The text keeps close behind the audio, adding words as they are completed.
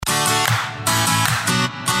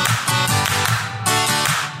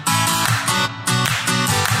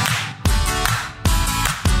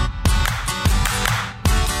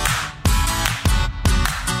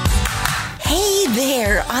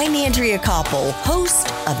Koppel, host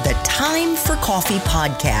of the Time for Coffee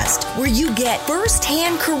podcast, where you get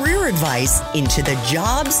firsthand career advice into the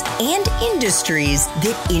jobs and industries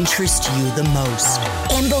that interest you the most.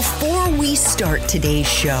 And before we start today's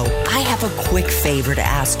show, I have a quick favor to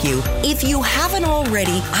ask you. If you haven't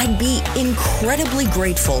already, I'd be incredibly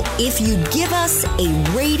grateful if you'd give us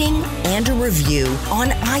a rating and a review on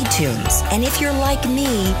iTunes. And if you're like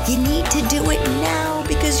me, you need to do it now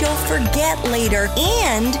because you'll forget later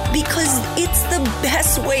and because it's the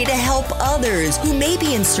best way to help others who may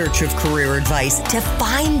be in search of career advice to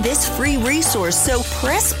find this free resource. So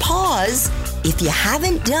press pause if you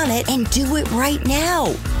haven't done it and do it right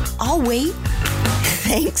now. I'll wait.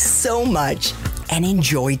 Thanks so much and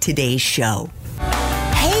enjoy today's show.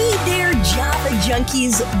 Hey there, Java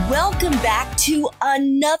Junkies. Welcome back to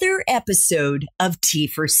another episode of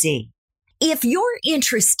T4C. If you're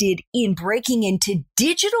interested in breaking into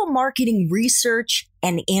digital marketing research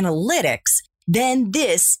and analytics, then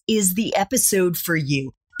this is the episode for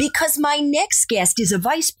you because my next guest is a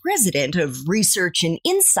vice president of research and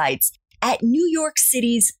insights at New York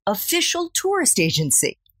City's official tourist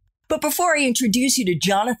agency. But before I introduce you to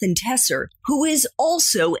Jonathan Tesser, who is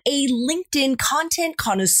also a LinkedIn content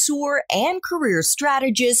connoisseur and career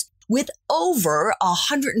strategist with over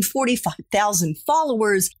 145,000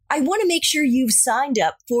 followers, I want to make sure you've signed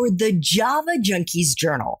up for the Java Junkies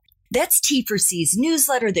Journal. That's T4C's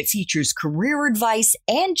newsletter that features career advice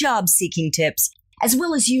and job-seeking tips, as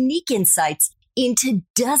well as unique insights into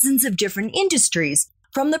dozens of different industries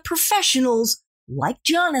from the professionals like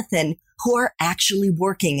Jonathan who are actually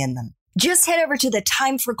working in them. Just head over to the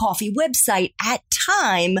Time for Coffee website at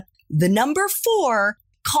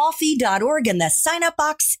time4coffee.org, and the sign-up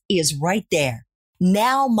box is right there.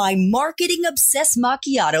 Now, my marketing-obsessed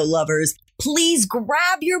macchiato lovers, please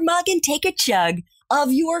grab your mug and take a chug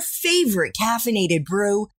of your favorite caffeinated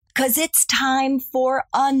brew, because it's time for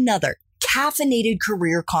another caffeinated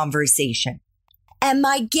career conversation. And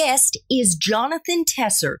my guest is Jonathan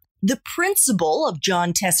Tesser, the principal of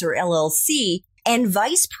John Tesser, LLC, and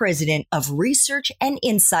vice president of research and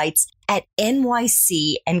insights at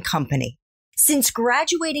NYC and Company. Since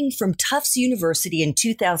graduating from Tufts University in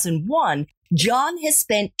 2001, John has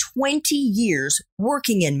spent 20 years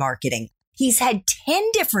working in marketing. He's had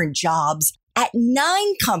 10 different jobs at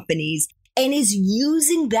 9 companies and is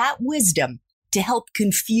using that wisdom to help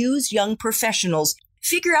confused young professionals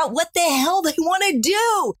figure out what the hell they want to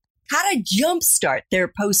do, how to jumpstart their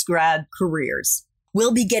post-grad careers.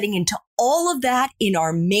 We'll be getting into all of that in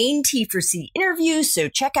our main T4C interview, so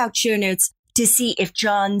check out show notes to see if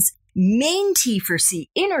John's main T4C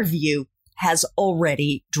interview has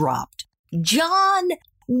already dropped. John,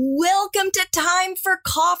 welcome to Time for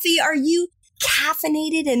Coffee. Are you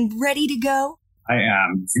caffeinated and ready to go? I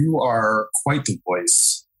am. You are quite the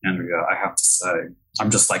voice, Andrea, I have to say. I'm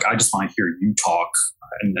just like, I just want to hear you talk,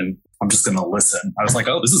 and then I'm just going to listen. I was like,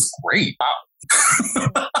 oh, this is great. Wow.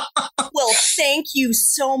 Well, thank you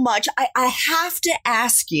so much. I have to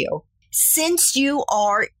ask you, since you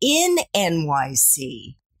are in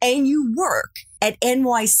NYC and you work at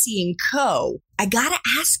NYC & Co., I got to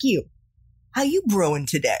ask you, how you brewing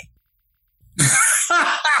today? Is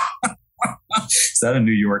that a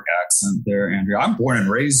New York accent there, Andrea? I'm born and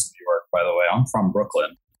raised in New York, by the way. I'm from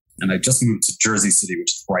Brooklyn. And I just moved to Jersey City,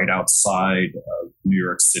 which is right outside of New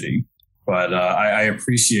York City. But I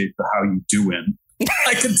appreciate how you doing.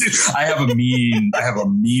 I have a mean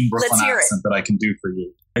Brooklyn accent that I can do for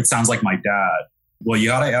you. It sounds like my dad. Well, you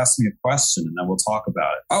got to ask me a question and then we'll talk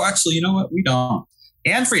about it. Oh, actually, you know what? We don't.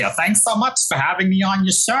 Andrea, thanks so much for having me on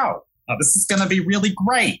your show. This is going to be really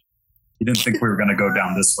great. You didn't think we were going to go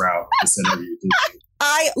down this route, this interview, did you?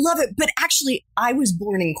 I love it. But actually, I was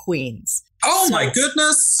born in Queens. Oh, so my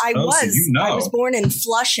goodness. I was. So you know. I was born in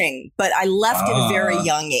Flushing, but I left at a very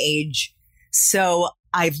young age. So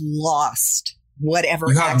I've lost whatever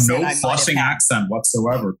accent. You have no Flushing accent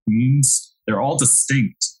whatsoever. Queens, they're all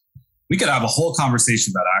distinct. We could have a whole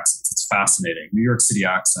conversation about accents. It's fascinating. New York City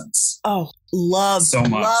accents. Oh, love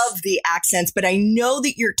the accents. But I know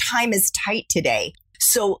that your time is tight today.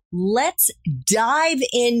 So let's dive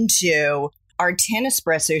into our 10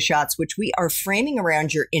 espresso shots, which we are framing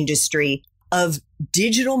around your industry of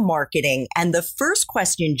digital marketing. And the first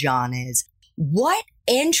question, John, is what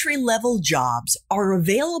entry-level jobs are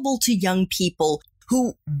available to young people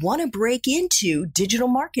who want to break into digital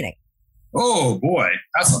marketing? Oh, boy,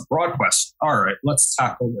 that's a broad question. All right, let's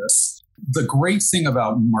tackle this. The great thing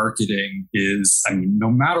about marketing is, I mean, no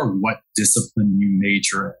matter what discipline you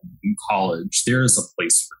major in college, there is a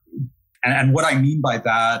place for you. And what I mean by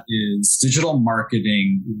that is digital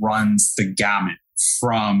marketing runs the gamut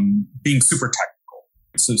from being super technical,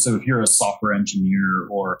 So if you're a software engineer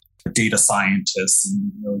or a data scientist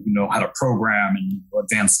and you know how to program and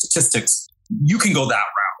advanced statistics, you can go that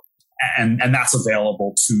route. And that's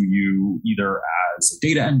available to you either as a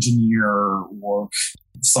data engineer or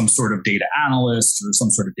some sort of data analyst or some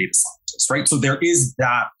sort of data scientist, right? So there is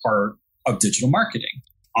that part of digital marketing.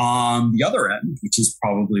 On the other end, which is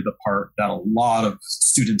probably the part that a lot of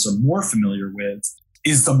students are more familiar with,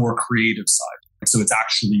 is the more creative side. So it's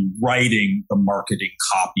actually writing the marketing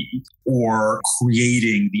copy or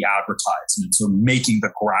creating the advertisements or making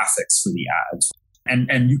the graphics for the ads.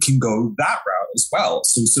 And you can go that route as well.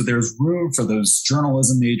 So there's room for those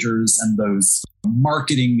journalism majors and those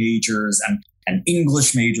marketing majors and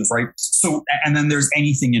English majors, right? So, and then there's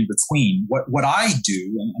anything in between. What I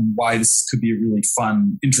do and why this could be a really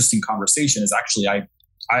fun, interesting conversation is actually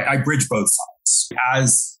I bridge both sides.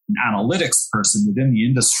 As an analytics person within the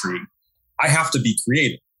industry, I have to be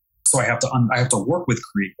creative. So I have to work with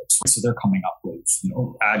creatives. So they're coming up with,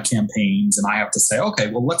 ad campaigns, and I have to say, okay,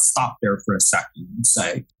 well, let's stop there for a second and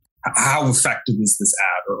say, how effective is this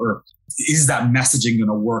ad, or is that messaging going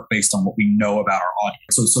to work based on what we know about our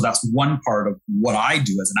audience? So that's one part of what I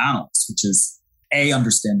do as an analyst, which is A,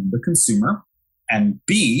 understanding the consumer, and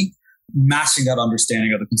B, matching that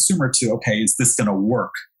understanding of the consumer to, okay, is this going to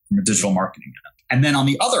work from a digital marketing end? And then on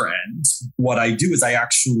the other end, what I do is I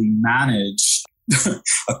actually manage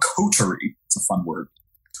a coterie, it's a fun word,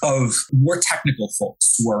 of more technical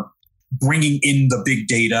folks who are bringing in the big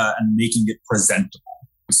data and making it presentable.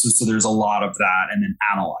 So there's a lot of that, and then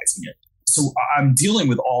analyzing it. So I'm dealing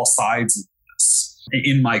with all sides of this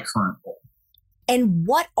in my current role. And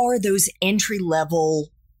what are those entry-level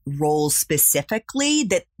roles specifically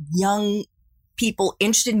that young people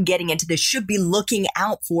interested in getting into this should be looking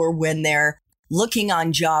out for when they're looking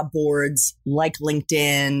on job boards like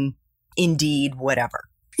LinkedIn, Indeed, whatever?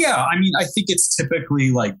 Yeah, I mean, I think it's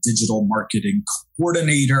typically like digital marketing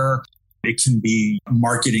coordinator. It can be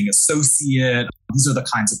marketing associate. These are the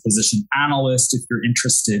kinds of position. Analyst, if you're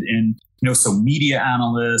interested in, so media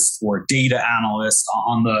analyst or data analyst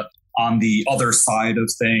on the other side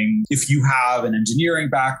of things. If you have an engineering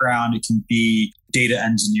background, it can be data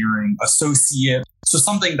engineering associate. So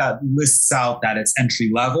something that lists out that it's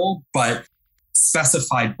entry level, but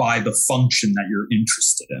specified by the function that you're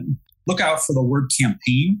interested in. Look out for the word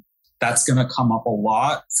campaign. That's going to come up a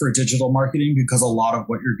lot for digital marketing because a lot of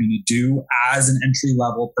what you're going to do as an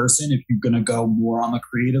entry-level person, if you're going to go more on the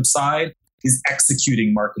creative side, is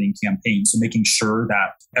executing marketing campaigns. So making sure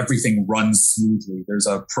that everything runs smoothly. There's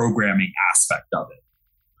a programming aspect of it.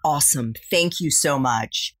 Awesome. Thank you so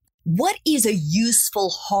much. What is a useful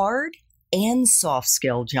hard and soft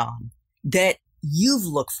skill, John, that you've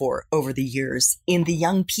looked for over the years in the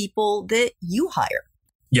young people that you hire?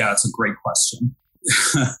 Yeah, it's a great question.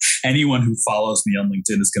 Anyone who follows me on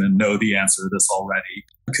LinkedIn is going to know the answer to this already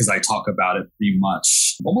because I talk about it pretty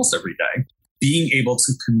much almost every day. Being able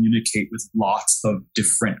to communicate with lots of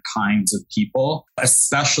different kinds of people,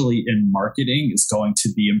 especially in marketing, is going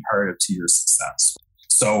to be imperative to your success.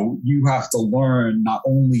 So you have to learn not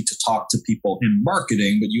only to talk to people in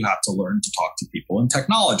marketing, but you have to learn to talk to people in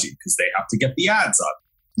technology because they have to get the ads up.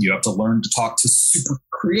 You have to learn to talk to super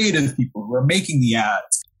creative people who are making the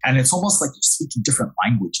ads. And it's almost like you're speaking different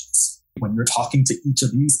languages when you're talking to each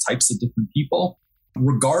of these types of different people,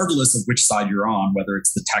 regardless of which side you're on, whether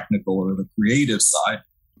it's the technical or the creative side.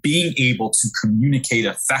 Being able to communicate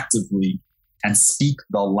effectively and speak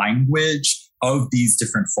the language of these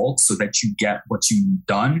different folks so that you get what you need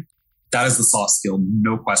done, that is the soft skill,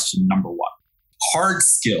 no question, number one. Hard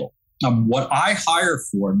skill, what I hire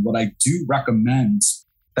for and what I do recommend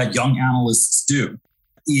that young analysts do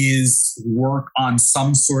is work on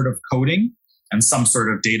some sort of coding and some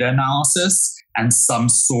sort of data analysis and some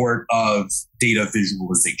sort of data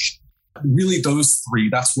visualization. Really, those three,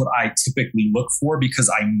 that's what I typically look for because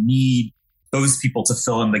I need those people to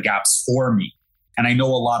fill in the gaps for me. And I know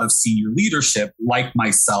a lot of senior leadership, like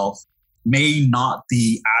myself, may not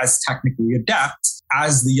be as technically adept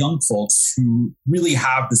as the young folks who really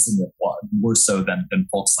have this in their blood, more so than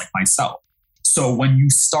folks like myself. So when you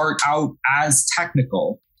start out as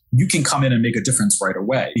technical, you can come in and make a difference right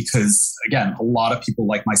away because, again, a lot of people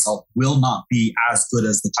like myself will not be as good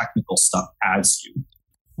as the technical stuff as you.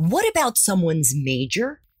 What about someone's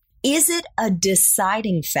major? Is it a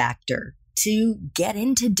deciding factor to get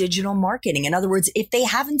into digital marketing? In other words, if they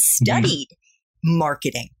haven't studied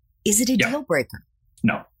marketing, is it a deal breaker?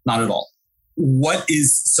 No, not at all.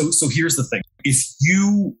 So here's the thing. If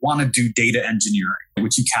you want to do data engineering,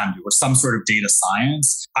 which you can do, or some sort of data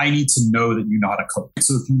science, I need to know that you know how to code.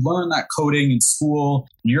 So if you learn that coding in school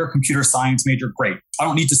and you're a computer science major, great. I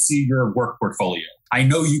don't need to see your work portfolio. I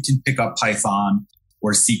know you can pick up Python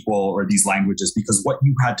or SQL or these languages because what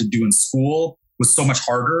you had to do in school was so much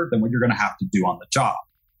harder than what you're going to have to do on the job.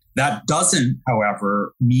 That doesn't,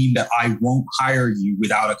 however, mean that I won't hire you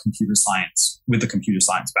with a computer science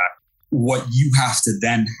background. What you have to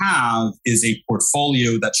then have is a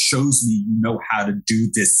portfolio that shows me you know how to do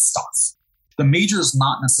this stuff. The major is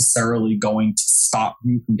not necessarily going to stop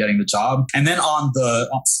you from getting the job. And then on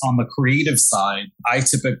the creative side, I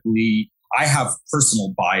have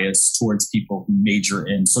personal bias towards people who major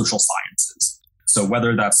in social sciences. So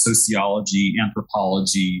whether that's sociology,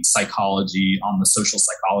 anthropology, psychology on the social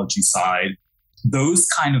psychology side, those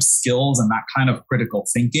kind of skills and that kind of critical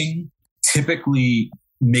thinking typically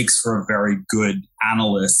makes for a very good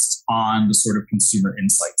analyst on the sort of consumer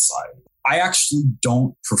insight side. I actually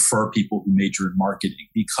don't prefer people who major in marketing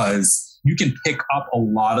because you can pick up a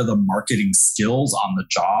lot of the marketing skills on the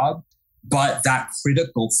job, but that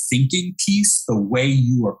critical thinking piece, the way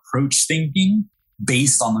you approach thinking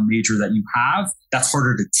based on the major that you have, that's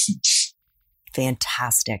harder to teach.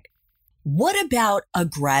 Fantastic. What about a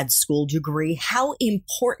grad school degree? How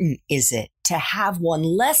important is it to have one?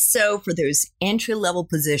 Less so for those entry-level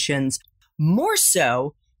positions, more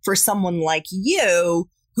so for someone like you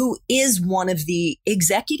who is one of the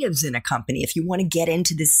executives in a company. If you want to get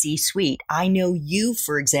into the C-suite, I know you,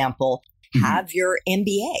 for example, have your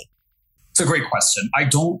MBA. It's a great question. I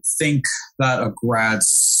don't think that a grad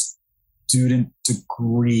student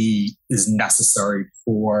degree is necessary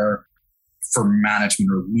for management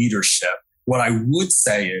or leadership. What I would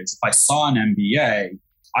say is if I saw an MBA,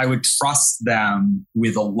 I would trust them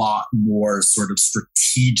with a lot more sort of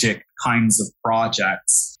strategic kinds of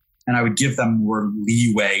projects. And I would give them more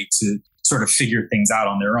leeway to sort of figure things out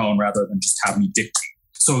on their own rather than just have me dictate.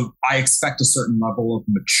 So I expect a certain level of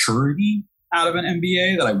maturity out of an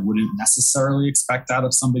MBA that I wouldn't necessarily expect out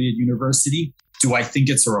of somebody at university. Do I think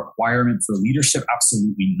it's a requirement for leadership?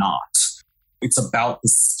 Absolutely not. It's about the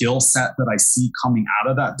skill set that I see coming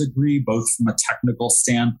out of that degree, both from a technical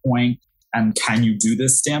standpoint and can you do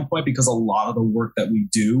this standpoint, because a lot of the work that we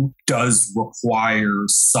do does require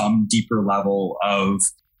some deeper level of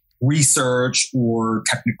research or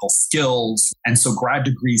technical skills. And so grad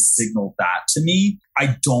degrees signal that to me.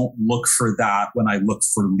 I don't look for that when I look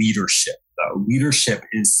for leadership, though. Leadership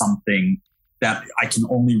is something that I can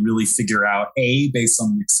only really figure out, A, based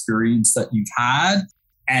on the experience that you've had,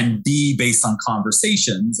 and B, based on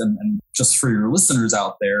conversations. And just for your listeners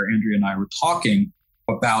out there, Andrea and I were talking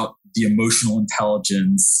about the emotional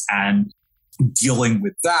intelligence and dealing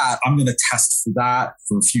with that. I'm going to test for that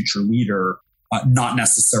for a future leader, not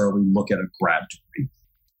necessarily look at a grad degree.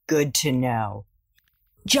 Good to know.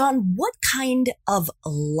 John, what kind of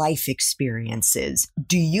life experiences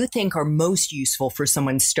do you think are most useful for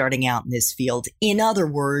someone starting out in this field? In other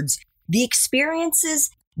words, the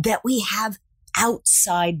experiences that we have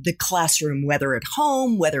outside the classroom, whether at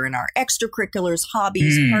home, whether in our extracurriculars,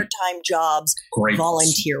 hobbies, part-time jobs, Great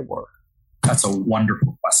volunteer question. work. That's a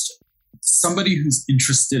wonderful question. Somebody who's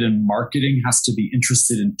interested in marketing has to be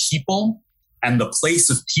interested in people and the place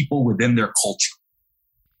of people within their culture.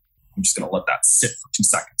 I'm just going to let that sit for 2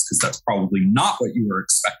 seconds because that's probably not what you were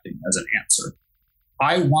expecting as an answer.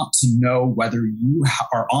 I want to know whether you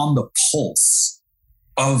are on the pulse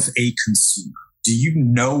of a consumer. Do you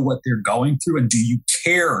know what they're going through and do you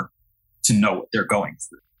care to know what they're going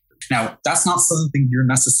through? Now, that's not something you're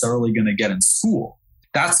necessarily going to get in school.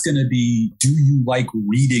 That's going to be, do you like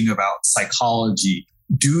reading about psychology?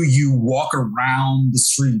 Do you walk around the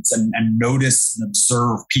streets and notice and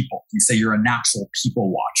observe people? You say you're a natural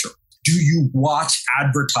people watcher. Do you watch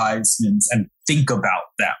advertisements and think about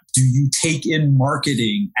them? Do you take in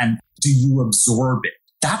marketing and do you absorb it?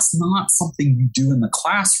 That's not something you do in the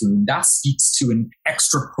classroom. That speaks to an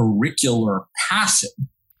extracurricular passion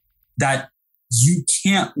that you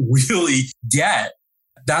can't really get.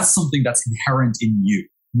 That's something that's inherent in you,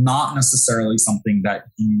 not necessarily something that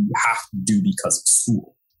you have to do because of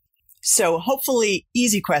school. So hopefully,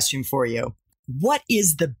 easy question for you. What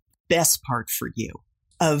is the best part for you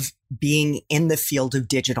of being in the field of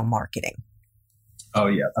digital marketing? Oh,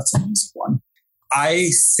 yeah, that's an easy one. I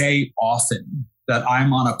say often that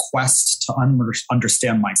I'm on a quest to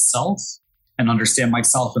understand myself and understand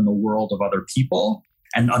myself in the world of other people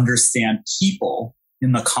and understand people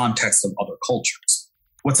in the context of other cultures.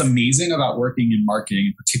 What's amazing about working in marketing,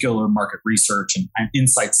 in particular market research and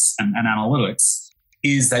insights and analytics,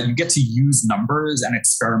 is that you get to use numbers and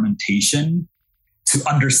experimentation to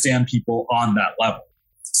understand people on that level.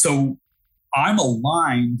 So I'm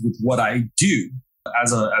aligned with what I do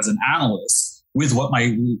as an analyst with what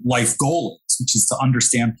my life goal is, which is to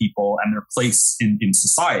understand people and their place in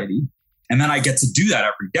society And then I get to do that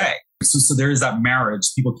every day. So there is that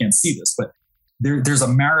marriage. People can't see this, but there's a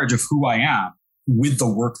marriage of who I am with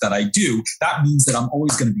the work that I do. That means that I'm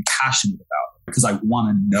always going to be passionate about it because I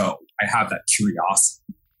want to know. I have that curiosity.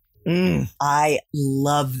 I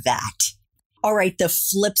love that. All right, the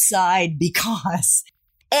flip side, because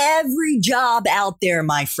every job out there,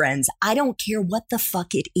 my friends, I don't care what the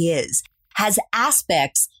fuck it is, has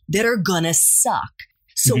aspects that are gonna suck.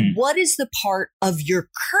 So what is the part of your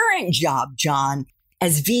current job, John,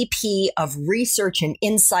 as VP of Research and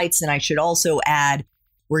Insights? And I should also add,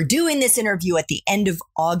 we're doing this interview at the end of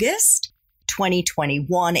August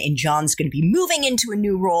 2021, and John's going to be moving into a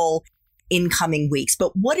new role in coming weeks.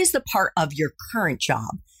 But what is the part of your current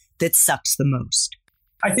job that sucks the most?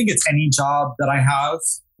 I think it's any job that I have.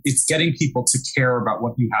 It's getting people to care about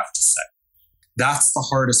what you have to say. That's the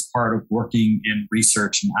hardest part of working in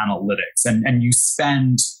research and analytics. And you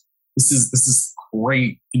spend, this is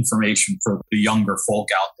great information for the younger folk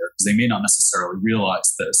out there because they may not necessarily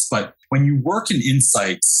realize this. But when you work in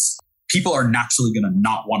insights, people are naturally going to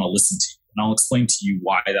not want to listen to you. And I'll explain to you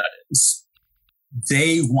why that is.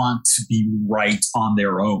 They want to be right on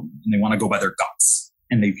their own and they want to go by their guts.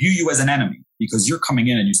 And they view you as an enemy because you're coming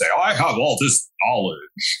in and you say, oh, I have all this knowledge.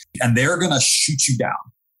 And they're going to shoot you down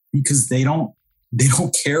because they don't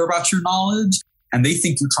care about your knowledge and they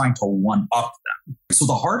think you're trying to one up them. So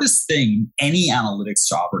the hardest thing, any analytics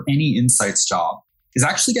job or any insights job, is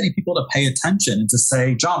actually getting people to pay attention and to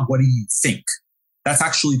say, John, what do you think? That's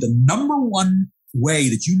actually the number one way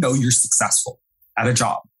that you know you're successful at a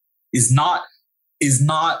job is not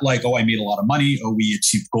like, oh, I made a lot of money. Oh, we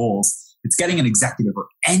achieved goals. It's getting an executive or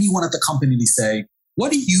anyone at the company to say,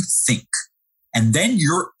 what do you think? And then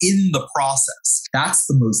you're in the process. That's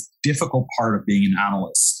the most difficult part of being an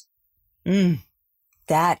analyst.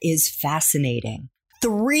 That is fascinating.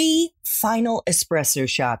 3 final espresso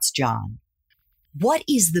shots, John. What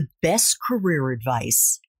is the best career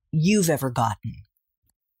advice you've ever gotten?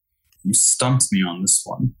 You stumped me on this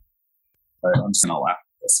one. I'm just going to laugh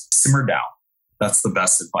at this. Simmer down. That's the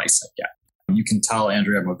best advice I get. You can tell,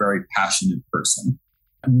 Andrea, I'm a very passionate person.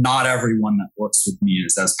 Not everyone that works with me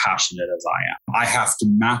is as passionate as I am. I have to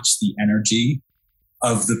match the energy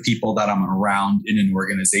of the people that I'm around in an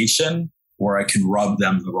organization or I can rub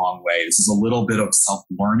them the wrong way. This is a little bit of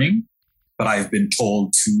self-learning, but I've been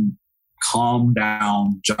told to calm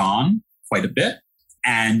down John quite a bit.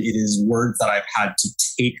 And it is words that I've had to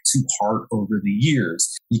take to heart over the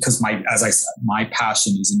years because as I said, my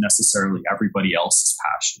passion isn't necessarily everybody else's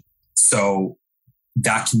passion. So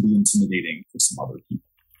that can be intimidating for some other people.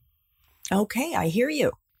 Okay, I hear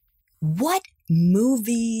you. What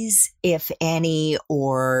movies, if any,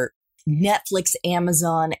 or Netflix,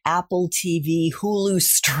 Amazon, Apple TV, Hulu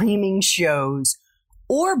streaming shows,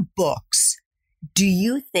 or books do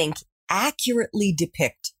you think accurately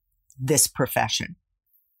depict this profession?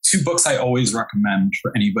 2 books I always recommend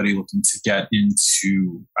for anybody looking to get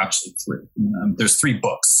into, actually 3. There's 3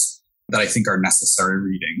 books that I think are necessary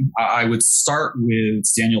reading. I would start with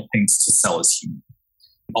Daniel Pink's To Sell Is Human.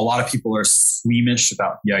 A lot of people are squeamish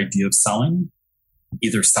about the idea of selling,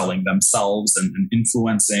 either selling themselves and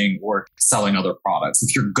influencing or selling other products.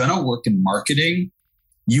 If you're going to work in marketing,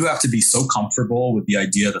 you have to be so comfortable with the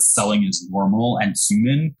idea that selling is normal and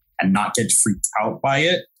human and not get freaked out by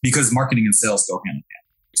it because marketing and sales go hand in hand.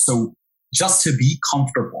 So just to be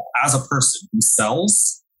comfortable as a person who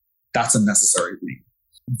sells, that's a necessary read.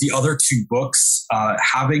 The other 2 books,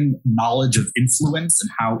 having knowledge of influence and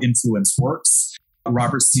how influence works.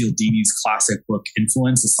 Robert Cialdini's classic book,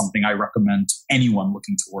 Influence, is something I recommend to anyone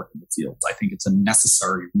looking to work in the field. I think it's a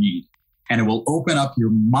necessary read. And it will open up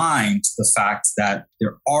your mind to the fact that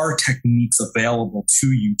there are techniques available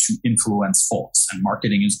to you to influence folks. And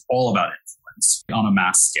marketing is all about influence on a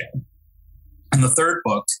mass scale. And the third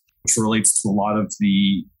book, which relates to a lot of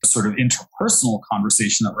the sort of interpersonal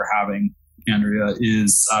conversation that we're having, Andrea,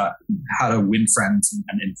 is How to Win Friends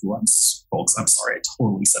and Influence Folks. I'm sorry, I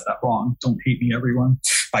totally said that wrong. Don't hate me, everyone.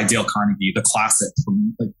 By Dale Carnegie, the classic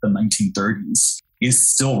from like the 1930s, is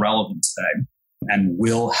still relevant today and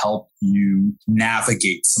will help you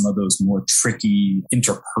navigate some of those more tricky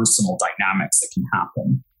interpersonal dynamics that can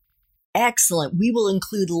happen. Excellent. We will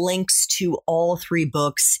include links to all 3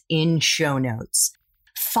 books in show notes.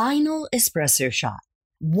 Final espresso shot.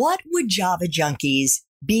 What would Java junkies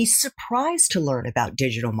be surprised to learn about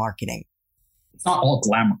digital marketing? It's not all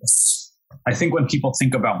glamorous. I think when people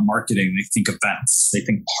think about marketing, they think events, they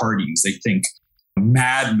think parties, they think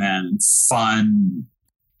Mad Men, fun.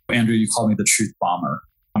 Andrew, you call me the truth bomber.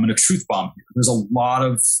 I'm going to truth bomb here. There's a lot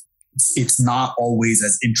of, it's not always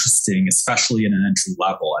as interesting, especially in an entry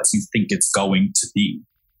level, as you think it's going to be.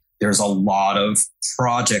 There's a lot of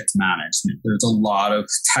project management. There's a lot of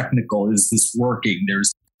technical, is this working?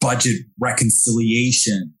 There's budget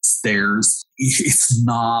reconciliations. It's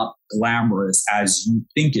not glamorous as you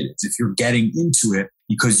think it is. If you're getting into it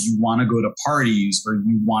because you want to go to parties or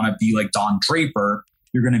you want to be like Don Draper,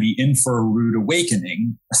 you're going to be in for a rude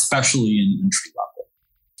awakening, especially in entry level.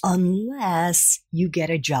 Unless you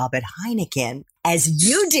get a job at Heineken, as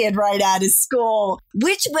you did right out of school,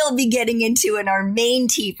 which we'll be getting into in our main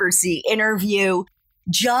T4C interview.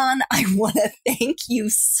 John, I want to thank you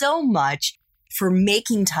so much for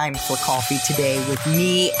making time for coffee today with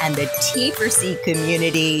me and the T4C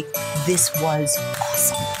community. This was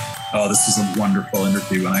awesome. Oh, this was a wonderful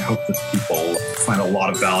interview, and I hope that people find a lot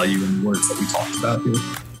of value in the words that we talked about here.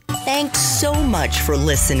 Thanks so much for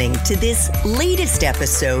listening to this latest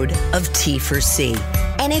episode of T4C.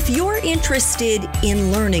 And if you're interested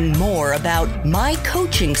in learning more about my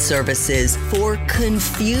coaching services for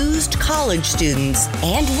confused college students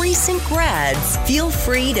and recent grads, feel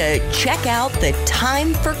free to check out the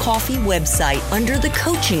Time for Coffee website under the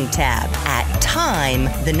coaching tab at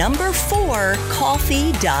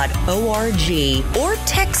time4coffee.org or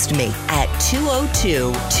text me at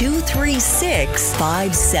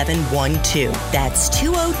 202-236-5712. That's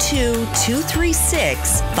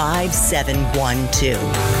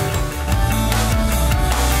 202-236-5712.